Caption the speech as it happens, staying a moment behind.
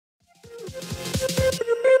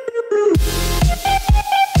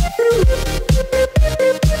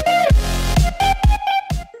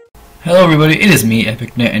Hello everybody, it is me,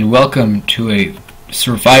 EpicNet, and welcome to a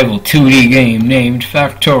survival 2D game named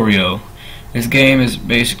Factorio. This game is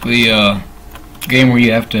basically a game where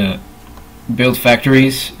you have to build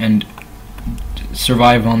factories and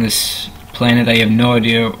survive on this planet. I have no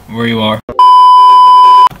idea where you are.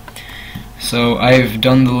 So I've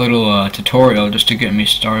done the little tutorial just to get me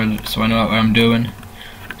started so I know what I'm doing.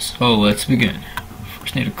 So let's begin.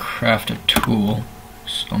 First need to craft a tool.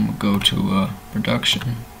 So I'm going to go to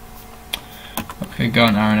production. Okay, got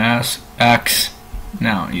an iron axe.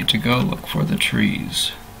 Now I need to go look for the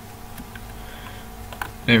trees.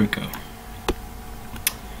 There we go.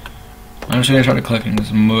 I'm just gonna try to collect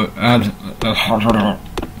as much. I'm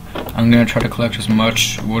gonna try to collect as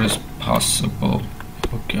much wood as possible.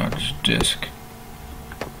 Oh gosh, disc.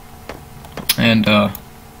 And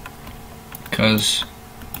because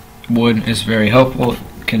wood is very helpful,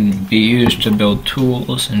 it can be used to build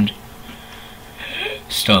tools and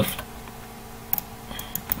stuff.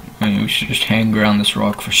 I mean, we should just hang around this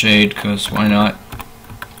rock for shade, because why not?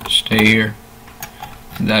 Stay here.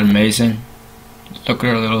 Isn't that amazing? Look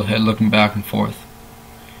at our little head looking back and forth.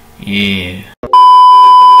 Yeah.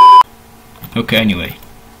 Okay, anyway.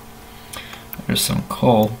 There's some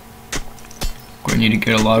coal. We're gonna need to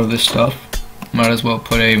get a lot of this stuff. Might as well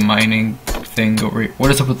put a mining thing over here.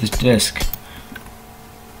 What is up with this disc?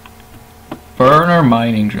 Burn or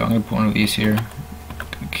mining drill. I'm gonna put one of these here.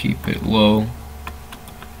 Keep it low.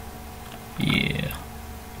 Yeah,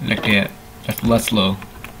 like that. That's less low.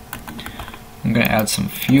 I'm gonna add some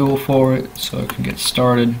fuel for it so I can get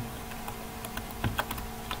started.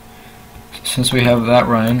 So since we have that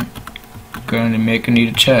running, I'm gonna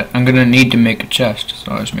need to make a chest.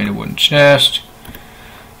 So I just made a wooden chest.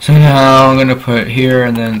 So now I'm gonna put it here,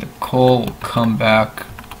 and then the coal will come back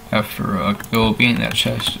after it will be in that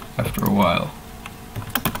chest after a while.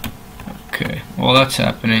 Okay, while that's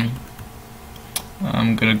happening,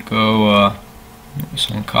 I'm gonna go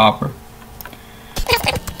some copper.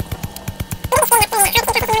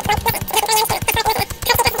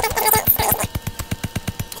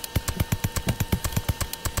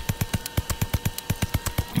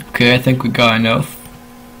 Okay, I think we got enough.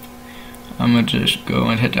 I'm gonna just go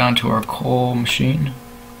and head down to our coal machine.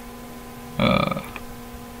 Does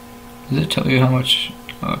it tell you how much?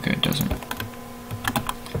 Okay, it doesn't.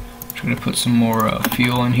 I'm gonna put some more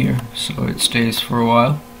fuel in here so it stays for a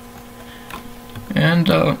while, and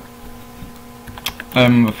I'm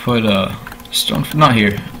gonna put stone. Not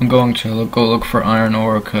here. I'm going to go look for iron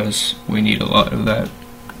ore because we need a lot of that.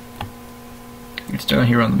 It's down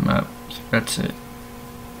here on the map. So that's it.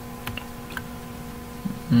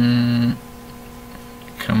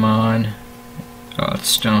 Come on. Oh, it's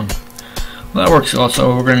stone. Well, that works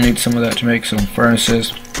also. We're gonna need some of that to make some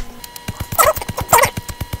furnaces.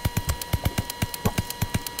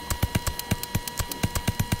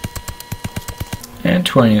 And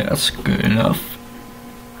 20, that's good enough.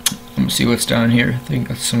 Let me see what's down here. I think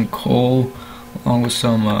that's some coal along with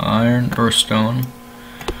some iron or stone.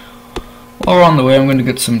 While we're on the way, I'm going to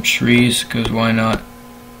get some trees, because why not?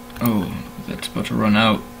 Oh, that's about to run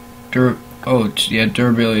out.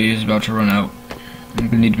 Durability is about to run out. I'm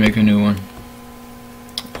going to need to make a new one.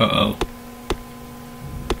 Uh-oh.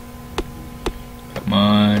 Come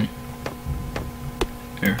on.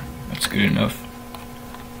 There, that's good enough.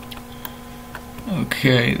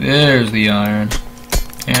 Okay, there's the iron.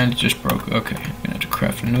 And it just broke. Okay, I'm gonna have to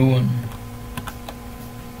craft a new one.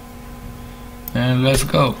 And let's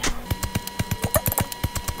go.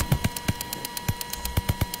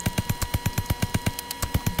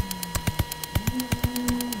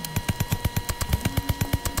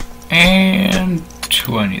 And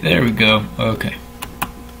 20. There we go. Okay.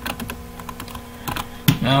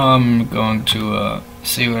 Now I'm going to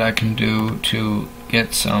see what I can do to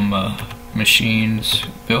get some machines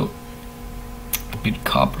built. We need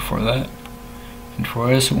copper for that, and for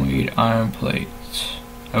this we need iron plates.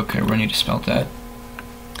 Okay, we're gonna need to smelt that.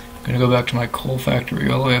 I'm gonna go back to my coal factory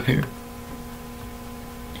all the way up here.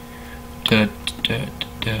 I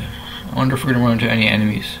wonder if we're gonna run into any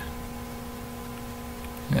enemies.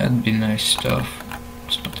 That'd be nice stuff.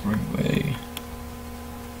 It's not the right way.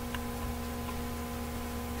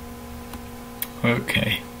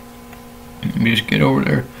 Okay, let me just get over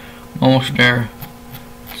there. Almost there.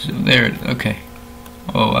 So there, okay.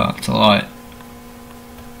 Oh wow, that's a lot.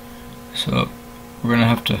 So we're gonna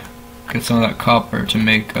have to get some of that copper to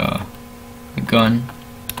make the gun.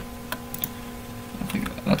 I think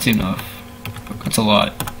that's enough. That's a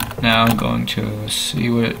lot. Now I'm going to see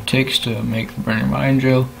what it takes to make the burning mine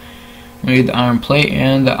drill. We need the iron plate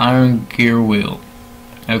and the iron gear wheel.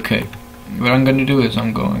 Okay. What I'm gonna do is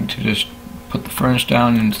I'm going to just put the furnace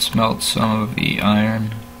down and smelt some of the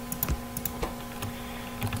iron.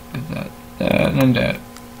 Get that, and that.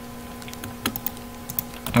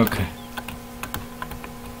 Okay.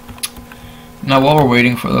 Now while we're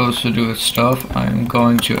waiting for those to do its stuff, I'm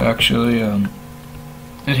going to actually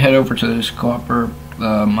head over to this copper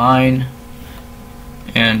mine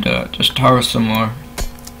and just harvest some more.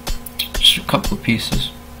 Just a couple of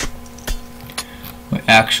pieces. But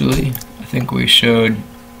actually, I think we should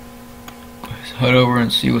head over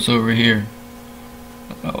and see what's over here.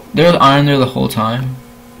 Oh, there's iron there the whole time.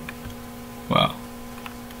 Wow.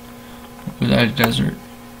 Was that a desert?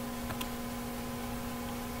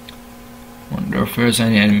 Wonder if there's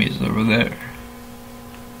any enemies over there.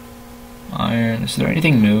 Iron. Is there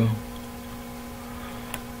anything new?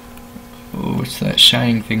 Oh, what's that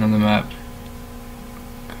shining thing on the map?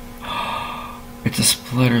 It's a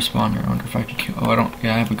splitter spawner. I wonder if I can kill. Oh, I don't.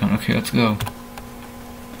 Yeah, I have a gun. Okay, let's go.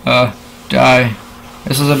 Die.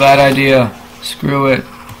 This is a bad idea. Screw it.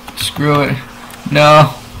 Screw it.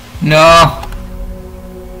 No. No.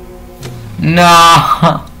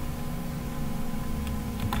 No.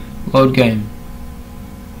 Load game.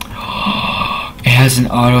 It has an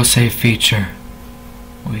autosave feature.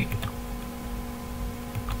 Wait.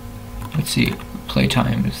 Let's see.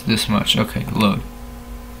 Playtime is this much. Okay, load.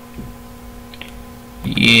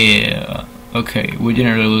 Yeah. Okay, we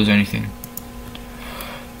didn't really lose anything.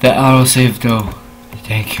 That autosave though.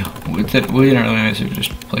 Thank you. We didn't really miss it.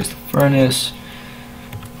 Just place the furnace.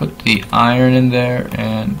 Put the iron in there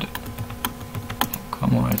and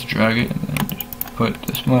come on, let's drag it and then just put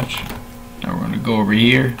this much. Now we're gonna go over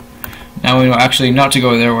here. Now we know actually not to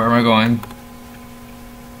go there. Where am I going?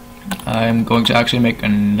 I'm going to actually make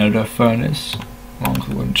another furnace along with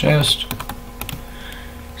the wooden chest,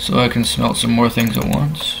 so I can smelt some more things at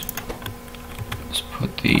once. Let's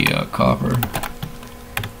put the copper.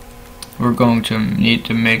 We're going to need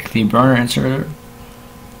to make the burner inserter.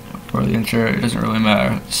 For the inserter, it doesn't really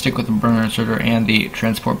matter. Stick with the burner inserter and the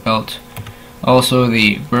transport belt. Also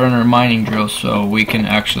the burner mining drill, so we can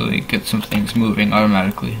actually get some things moving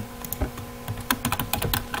automatically.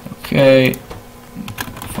 Okay,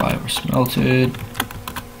 5 are smelted.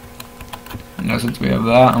 Now since we have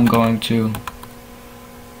that, I'm going to...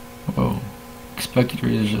 Whoa. Expected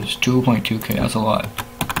readers is 2.2k, that's a lot.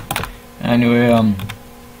 Anyway, you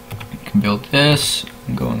can build this.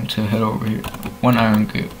 I'm going to head over here. 1 iron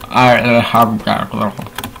cube.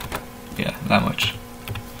 Yeah, that much.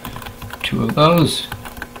 2 of those.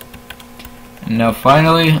 And now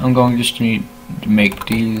finally, I'm going just to need to make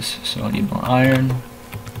these, so I need more iron.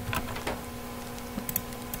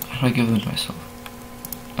 How do I give them to myself?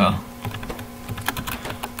 Oh.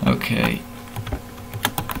 Okay.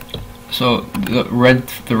 So the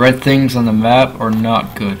red things on the map are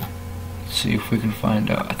not good. Let's see if we can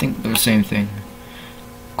find out. I think they're the same thing.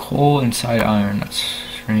 Coal inside iron. That's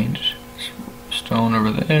strange. Stone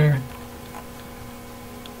over there.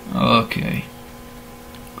 Okay.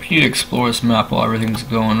 We need to explore this map while everything's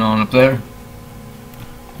going on up there.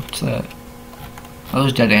 What's that? Are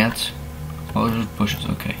those dead ants? Oh, those are bushes.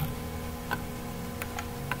 Okay.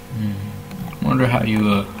 Wonder how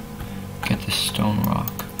you get this stone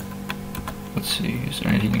rock. Let's see. Is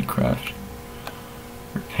there anything to craft?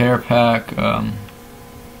 Repair pack. I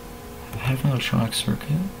have an electronic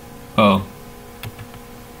circuit. Oh.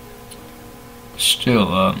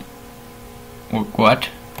 Still. What?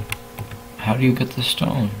 How do you get the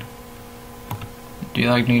stone? Do you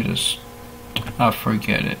like need to?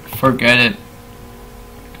 Forget it. Forget it.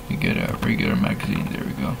 You get a regular magazine. There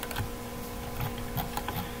we go.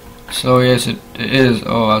 So yes, it is.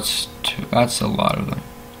 Oh, that's a lot of them.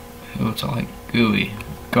 It's all like gooey.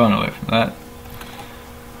 Going away from that.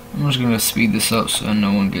 I'm just gonna speed this up so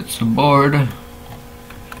no one gets bored.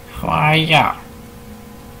 Fire!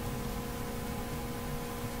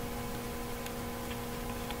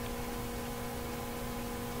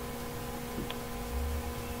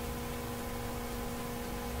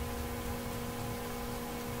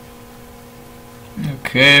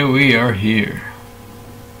 Okay, we are here.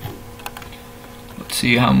 Let's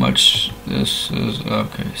see how much this is.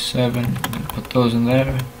 Okay, 7. Put those in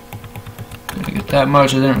there. Didn't get that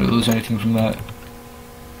much. I didn't really lose anything from that.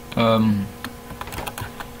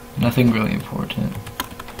 Nothing really important.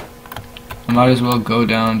 I might as well go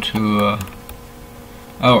down to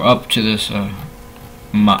up to this there's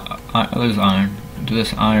iron. To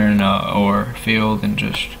this iron ore field and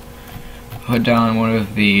just put down one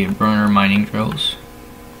of the burner mining drills.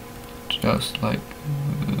 Just like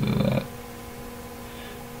that.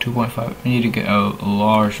 2.5. I need to get a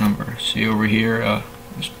large number. See over here,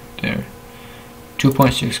 just there.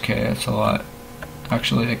 2.6k. That's a lot.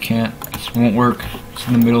 Actually, I can't. This won't work. It's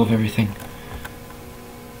in the middle of everything.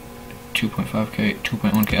 2.5k,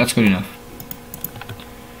 2.1k. That's good enough.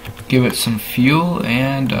 Give it some fuel,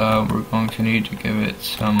 and we're going to need to give it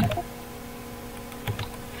some.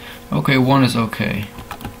 Okay, 1 is okay.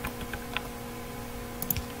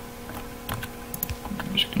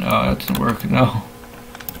 I'm just gonna, that doesn't work. No.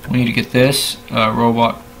 We need to get this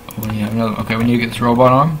robot. Oh, we have another. Okay, we need to get this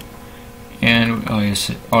robot arm. And oh yes,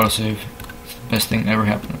 autosave. It's the best thing that ever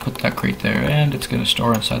happened. Put that crate there, and it's gonna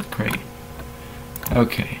store inside the crate.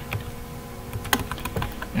 Okay.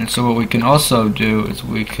 And so what we can also do is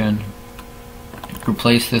we can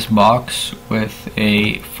replace this box with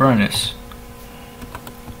a furnace.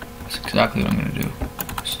 That's exactly what I'm gonna do.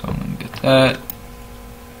 So I'm gonna get that.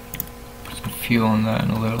 Put some fuel on that in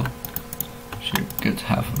a little. Should get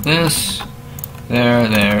half of this.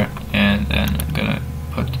 There, and then I'm gonna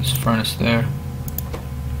put this furnace there.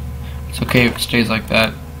 It's okay if it stays like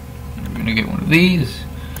that. We're gonna get one of these,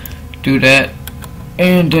 do that,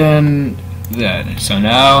 and then that. So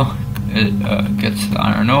now it gets the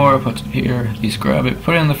iron ore, puts it here, these grab it,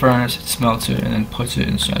 put it in the furnace, it smelts it, and then puts it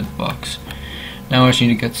inside the box. Now I just need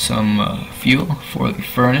to get some fuel for the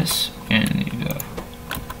furnace, and need,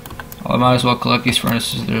 I might as well collect these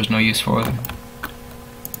furnaces, there's no use for them.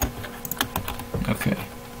 Okay.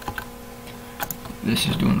 This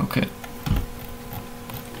is doing okay.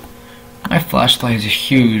 My flashlight is a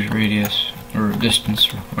huge radius, or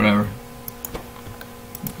distance, or whatever.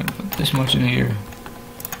 I'm gonna put this much in here.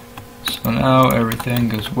 So now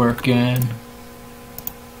everything is working.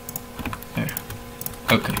 There.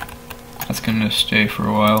 Okay. That's gonna stay for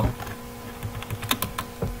a while.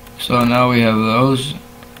 So now we have those.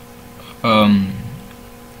 Wonder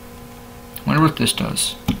what this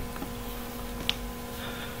does.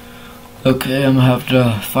 Okay, I'm gonna have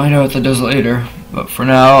to find out what that does later, but for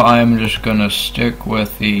now I'm just gonna stick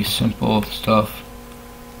with the simple stuff.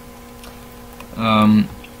 I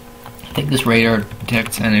think this radar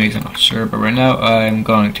detects enemies, I'm not sure, but right now I'm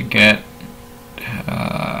going to get,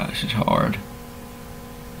 this is hard.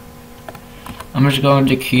 I'm just going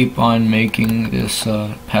to keep on making this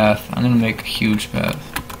path. I'm gonna make a huge path.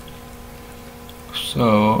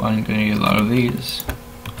 So I'm gonna need a lot of these.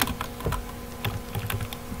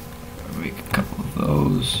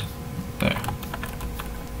 Those there.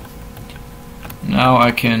 Now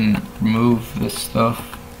I can remove this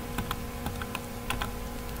stuff.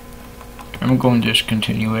 I'm going to just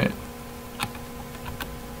continue it.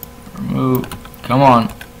 Remove. Come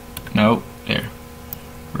on. Nope. There.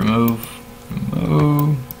 Remove.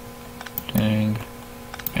 Remove. Dang.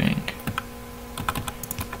 Bang.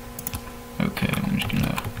 Okay, I'm just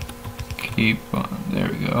gonna keep on. There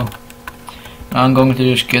we go. I'm going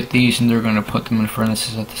to just get these, and they're going to put them in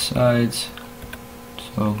furnaces at the sides.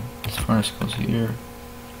 So this furnace goes here.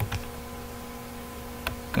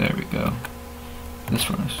 There we go. This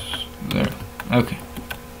furnace there. Okay.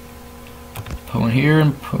 Put one here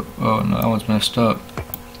and put. Oh no, that one's messed up.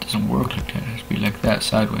 It doesn't work like that. It has to be like that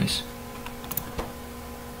sideways.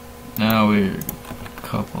 Now we're a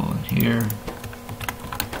couple in here.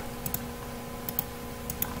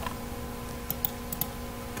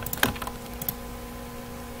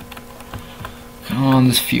 Come on,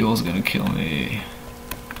 this fuel's gonna kill me.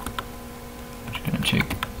 I'm just gonna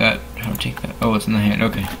take that. How to take that? Oh, it's in the hand.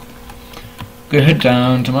 Okay. Gonna head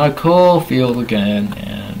down to my coal field again,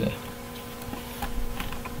 and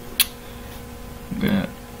I'm gonna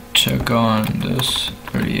check on this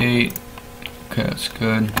 38. Okay, that's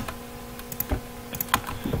good.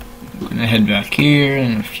 I'm gonna head back here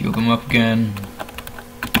and fuel them up again.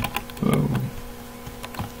 Whoa.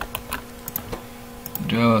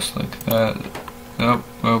 Just like that. Oh,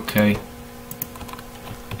 okay.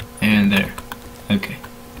 And there. Okay.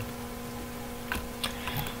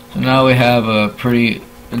 So now we have a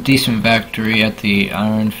decent factory at the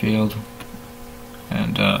iron field.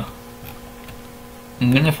 And I'm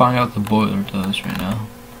gonna find out what the boiler does right now.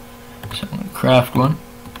 So I'm gonna craft one.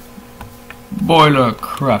 Boiler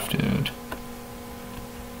crafted.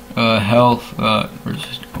 Health,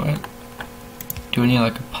 resist what? Do we need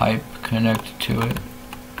like a pipe connected to it?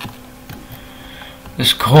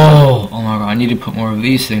 This coal! Oh my god, I need to put more of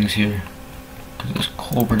these things here. Because this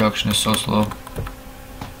coal production is so slow.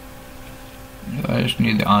 I just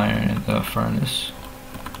need the iron and the furnace.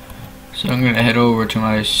 So I'm going to head over to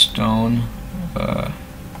my stone.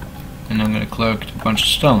 And I'm going to collect a bunch of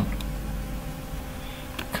stone.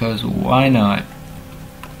 Because why not?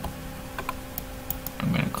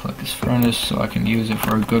 I'm going to collect this furnace so I can use it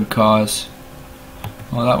for a good cause.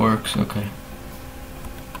 Well, that works, okay.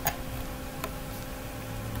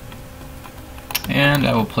 And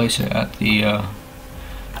I will place it at the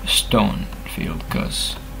stone field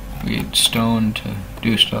because we need stone to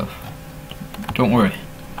do stuff. Don't worry,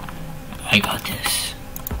 I got this.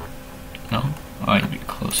 No? Oh, I need to be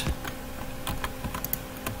closer.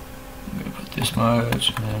 I'm gonna put this much,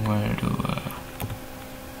 and then I'm gonna do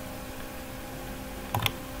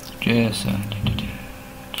this and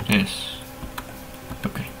this.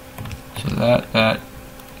 Okay. So that,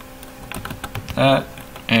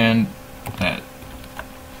 and that.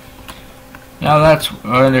 Now that's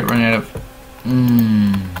running out of.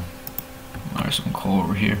 There's some coal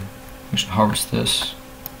over here. We should harvest this.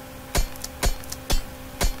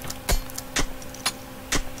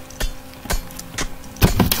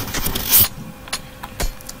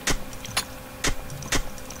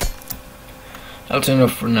 That's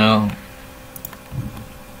enough for now.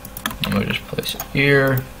 I'm gonna just place it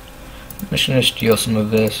here. I'm just gonna steal some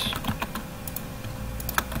of this.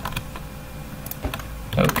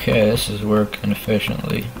 Okay, this is working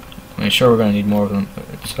efficiently. I mean, sure, we're gonna need more of them, but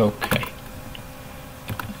it's okay.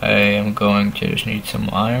 I am going to just need some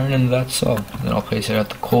iron, and that's all. And then I'll place it at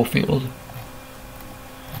the coal field.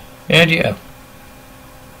 And yeah.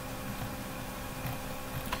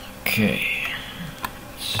 Okay.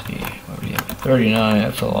 Let's see. What do we have? 39.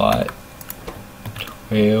 That's a lot.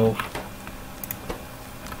 12.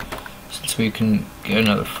 Since we can get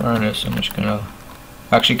another furnace, I'm just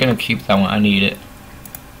gonna keep that one. I need it.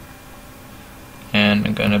 And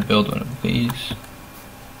I'm gonna build one of these.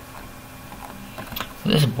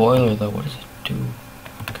 This boiler though, what does it do?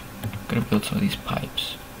 Okay. I'm gonna build some of these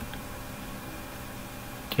pipes.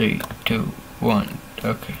 3, 2, 1.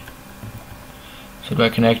 Okay. So do I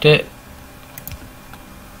connect it?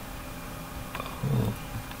 Oh,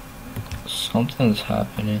 something's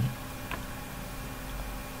happening.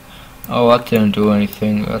 Oh, that didn't do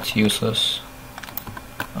anything. That's useless.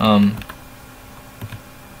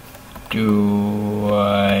 Do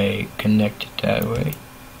I connect it that way?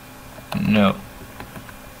 No.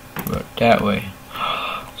 But that way.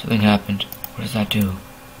 Something happened. What does that do?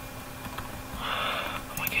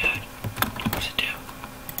 Oh my god. What does it do?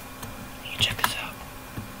 Let me check this out.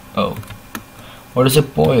 Oh. What does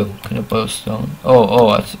it boil? Can it boil stone?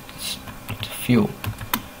 Oh, it's fuel.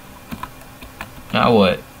 Now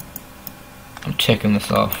what? I'm checking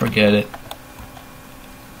this off. Forget it.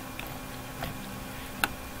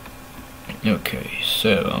 Okay,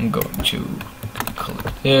 so I'm going to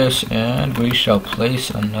collect this, and we shall place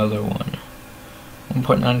another one.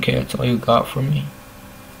 1.9k, that's all you got from me?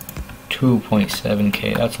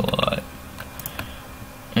 2.7k, that's a lot.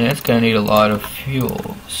 And it's gonna need a lot of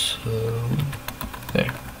fuel, so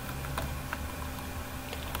there.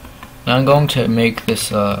 Now I'm going to make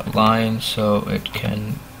this line so it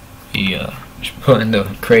can be just put in the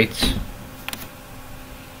crates.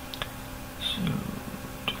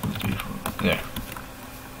 There.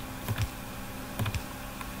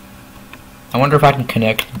 I wonder if I can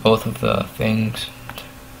connect both of the things,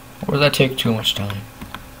 or would that take too much time?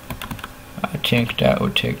 I think that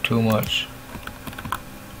would take too much.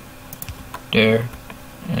 There,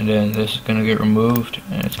 and then this is gonna get removed,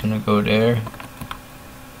 and it's gonna go there.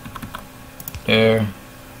 There.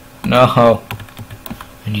 No,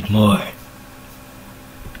 I need more.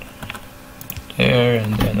 There,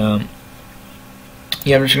 and then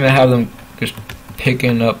yeah, I'm just gonna have them just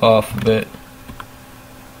picking up off of it.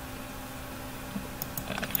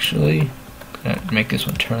 Actually, I'm gonna make this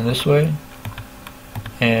one turn this way,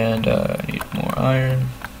 and I need more iron.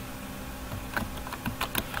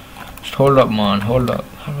 Just hold up, Mon. Hold up.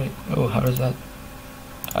 How do I? Oh, how does that?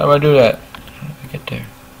 How do I do that? How do I get there?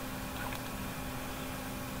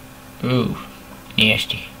 Ooh,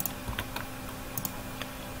 nasty.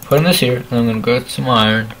 Putting this here, and I'm gonna go get some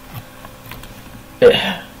iron.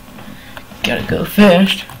 Gotta go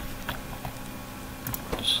fast.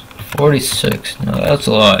 46. No, that's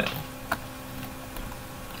a lot.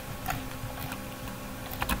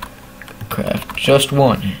 Craft just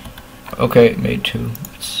one. Okay, made 2.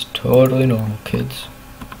 It's totally normal, kids.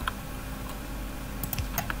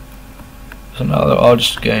 So now they're all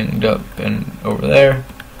just ganged up and over there.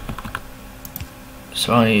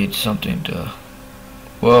 So I need something to.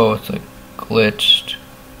 Whoa, it's like glitched.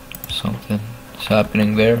 Something is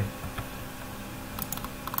happening there.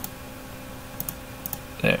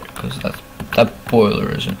 There, because that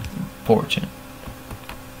boiler is important.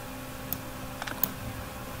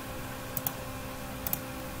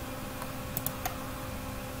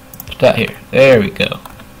 Put that here. There we go.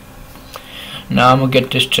 Now I'm gonna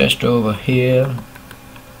get this chest over here.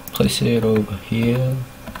 Place it over here.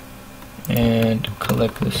 And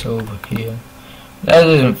collect this over here. That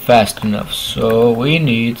isn't fast enough, so we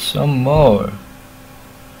need some more.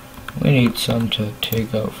 We need some to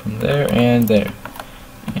take out from there and there.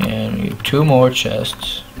 And we have 2 more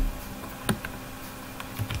chests.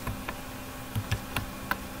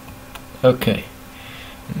 Okay.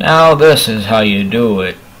 Now this is how you do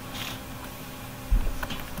it.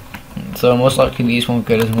 So most likely these won't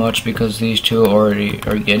get as much because these 2 already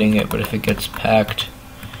are getting it, but if it gets packed,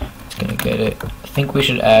 it's gonna get it. I think we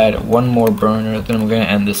should add 1 more burner, then we're gonna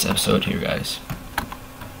end this episode here, guys.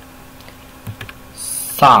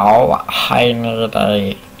 So I need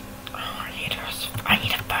a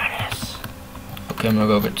furnace. Okay, I'm gonna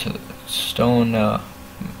go get to the stone. I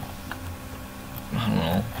don't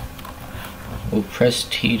know. We'll press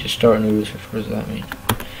T to start new research. What does that mean?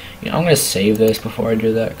 You know, I'm gonna save this before I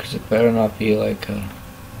do that because it better not be like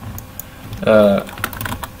a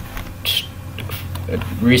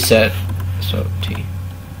reset. So T.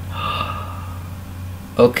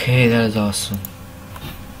 Okay, that is awesome.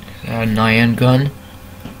 Is that a Nyan gun?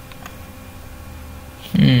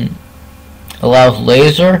 Allows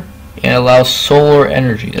laser and allows solar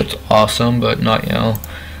energy. That's awesome, but not, you know.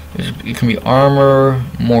 It can be armor,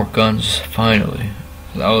 more guns. Finally,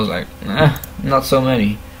 that was like, not so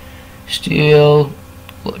many. Steel,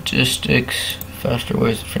 logistics, faster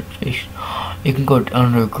ways of transportation. You can go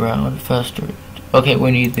underground faster. Okay,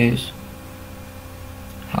 we need these.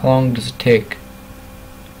 How long does it take?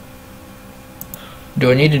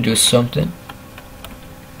 Do I need to do something?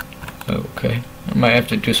 Okay, I might have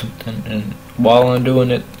to do something, and while I'm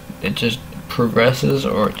doing it, it just progresses,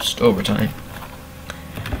 or it's just overtime.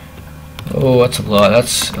 Oh, that's a lot.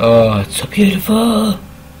 That's, oh, it's so beautiful.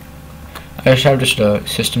 I just have just a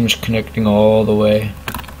system just connecting all the way.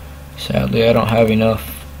 Sadly, I don't have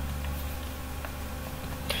enough.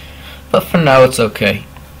 But for now, it's okay.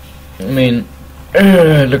 I mean,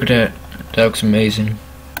 look at that. That looks amazing.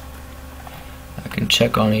 I can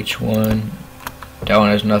check on each one. That one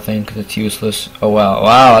has nothing because it's useless. Oh, wow.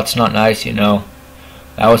 Wow, that's not nice, you know.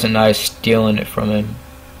 That wasn't nice stealing it from him.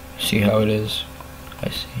 See how it is? I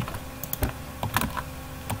see.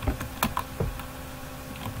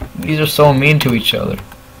 These are so mean to each other.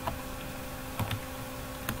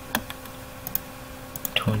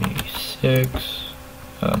 26.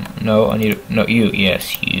 No, I need no you.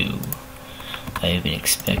 Yes, you. I have been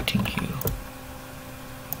expecting you.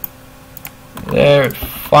 There,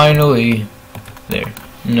 finally. There.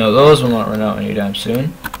 No, those will not run out anytime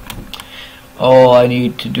soon. All I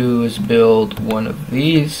need to do is build one of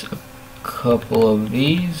these, a couple of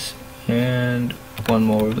these, and one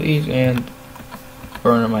more of these, and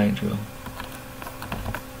burn a mine drill.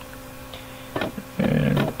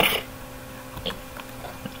 And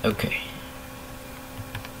okay.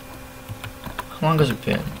 How long has it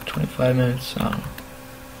been? 25 minutes? I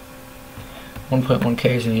don't know. 1.1k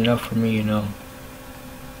isn't enough for me, you know.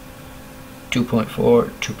 2.4,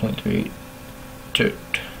 2.3.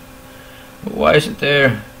 Why is it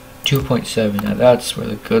there? 2.7. Now that's where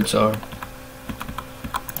the goods are.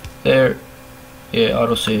 There. Yeah,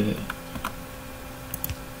 autosave it.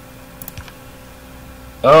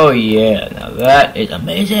 Oh yeah, now that is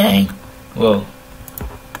amazing. Whoa.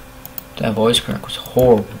 That voice crack was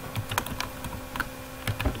horrible.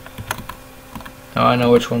 Now I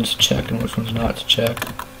know which one's checked and which one's not to check.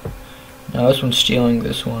 Now this one's stealing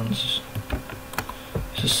this one's.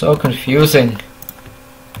 This is so confusing.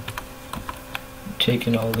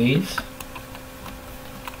 Taking all these.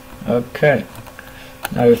 Okay.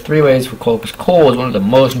 Now there are 3 ways for coal, because coal is one of the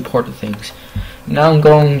most important things. Now I'm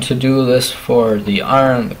going to do this for the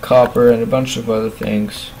iron, the copper, and a bunch of other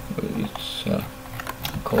things. It's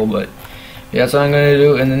coal, but yeah, that's what I'm going to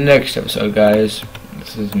do in the next episode, guys.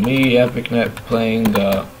 This is me, EpicNet, playing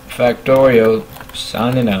Factorio,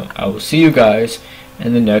 signing out. I will see you guys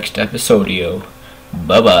in the next episodio.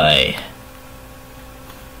 Bye-bye.